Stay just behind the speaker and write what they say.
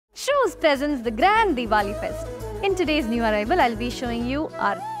Shrus presents the grand Diwali fest. In today's new arrival, I'll be showing you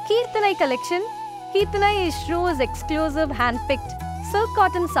our KEERTHANAI collection. KEERTHANAI is Shrus exclusive hand-picked silk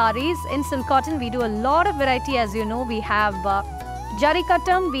cotton sarees. In silk cotton, we do a lot of variety. As you know, we have Jari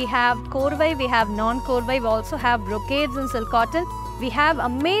Kattam, we have Korvai, we have non-Korvai, we also have brocades in silk cotton. We have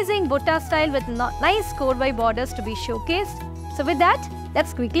amazing Butta style with nice Korvai borders to be showcased. So with that,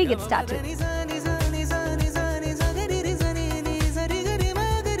 let's quickly get started.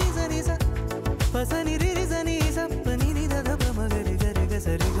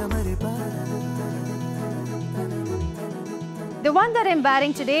 The one that I'm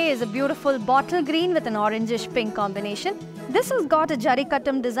wearing today is a beautiful bottle green with an orangish pink combination. This has got a Jari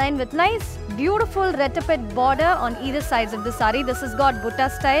Kattam design with nice, beautiful retapet border on either sides of the saree. This has got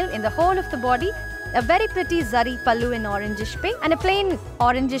Butta style in the whole of the body, a very pretty zari pallu in orangish pink and a plain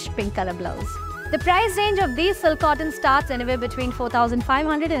orangish pink color blouse. The price range of these silk cotton starts anywhere between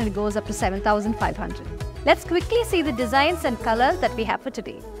 4,500 and it goes up to 7,500. Let's quickly see the designs and colors that we have for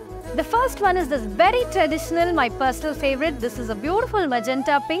today. The first one is this very traditional, my personal favorite. This is a beautiful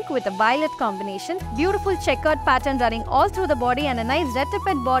magenta pink with a violet combination. Beautiful checkered pattern running all through the body and a nice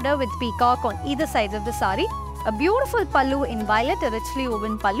retapet border with peacock on either sides of the saree. A beautiful pallu in violet, a richly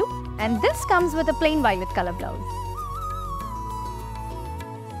woven pallu. And this comes with a plain violet color blouse.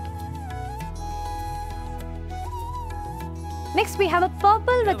 Next we have a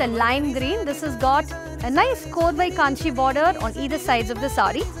purple with a lime green. This has got a nice Korvai Kanchi border on either sides of the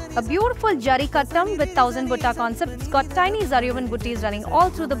saree. A beautiful Jari Kattam with 1000 Butta concept. It's got tiny Zaryovan buttis running all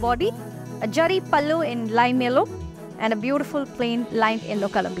through the body. A Jari Pallu in lime yellow and a beautiful plain lime yellow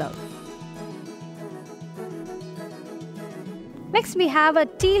color blouse. Next we have a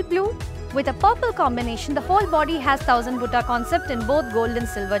teal blue with a purple combination. The whole body has 1000 Butta concept in both gold and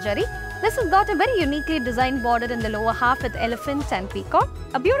silver jari. This has got a very uniquely designed border in the lower half with elephant and peacock.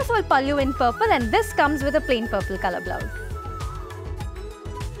 A beautiful pallu in purple and this comes with a plain purple color blouse.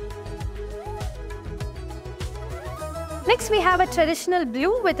 Next we have a traditional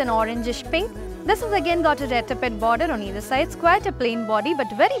blue with an orangish pink. This has again got a retapet border on either side. It's quite a plain body but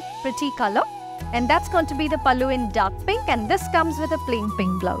very pretty color. And that's going to be the pallu in dark pink and this comes with a plain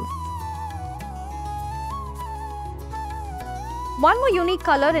pink blouse. One more unique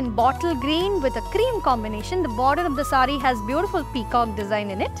color in bottle green with a cream combination. The border of the saree has beautiful peacock design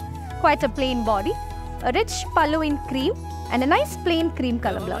in it. Quite a plain body. A rich pallu in cream and a nice plain cream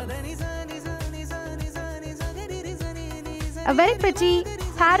color blouse. A very pretty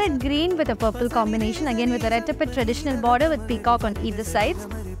parrot green with a purple combination. Again with a retapet traditional border with peacock on either sides.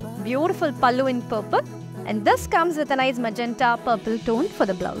 Beautiful pallu in purple. And this comes with a nice magenta purple tone for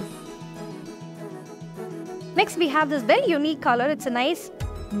the blouse. Next we have this very unique color. It's a nice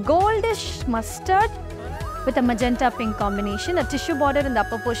goldish mustard with a magenta pink combination. A tissue border in the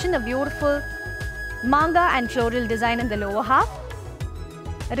upper portion. A beautiful manga and floral design in the lower half.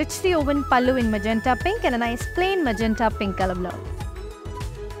 A richly woven pallu in magenta pink and a nice plain magenta pink color blouse.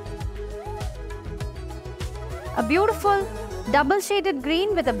 A beautiful double shaded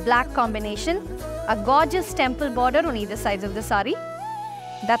green with a black combination. A gorgeous temple border on either sides of the saree.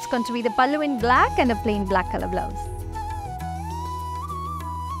 That's going to be the pallu in black and a plain black color blouse.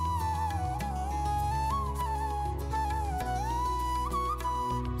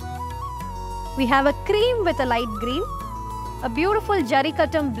 We have a cream with a light green, a beautiful Jari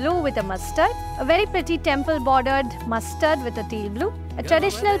Kattam blue with a mustard, a very pretty temple bordered mustard with a teal blue, a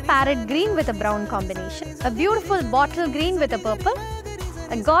traditional parrot green with a brown combination, a beautiful bottle green with a purple,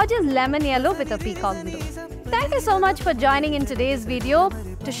 a gorgeous lemon yellow with a peacock blue. Thank you so much for joining in today's video.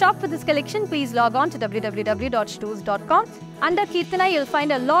 To shop for this collection, please log on to www.shrus.com. Under KEERTHANAI, you'll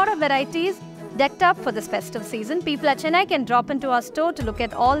find a lot of varieties decked up for this festive season. People at Chennai can drop into our store to look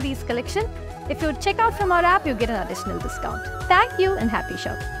at all these collections. If you check out from our app, you get an additional discount. Thank you and happy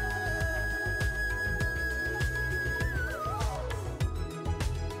shopping.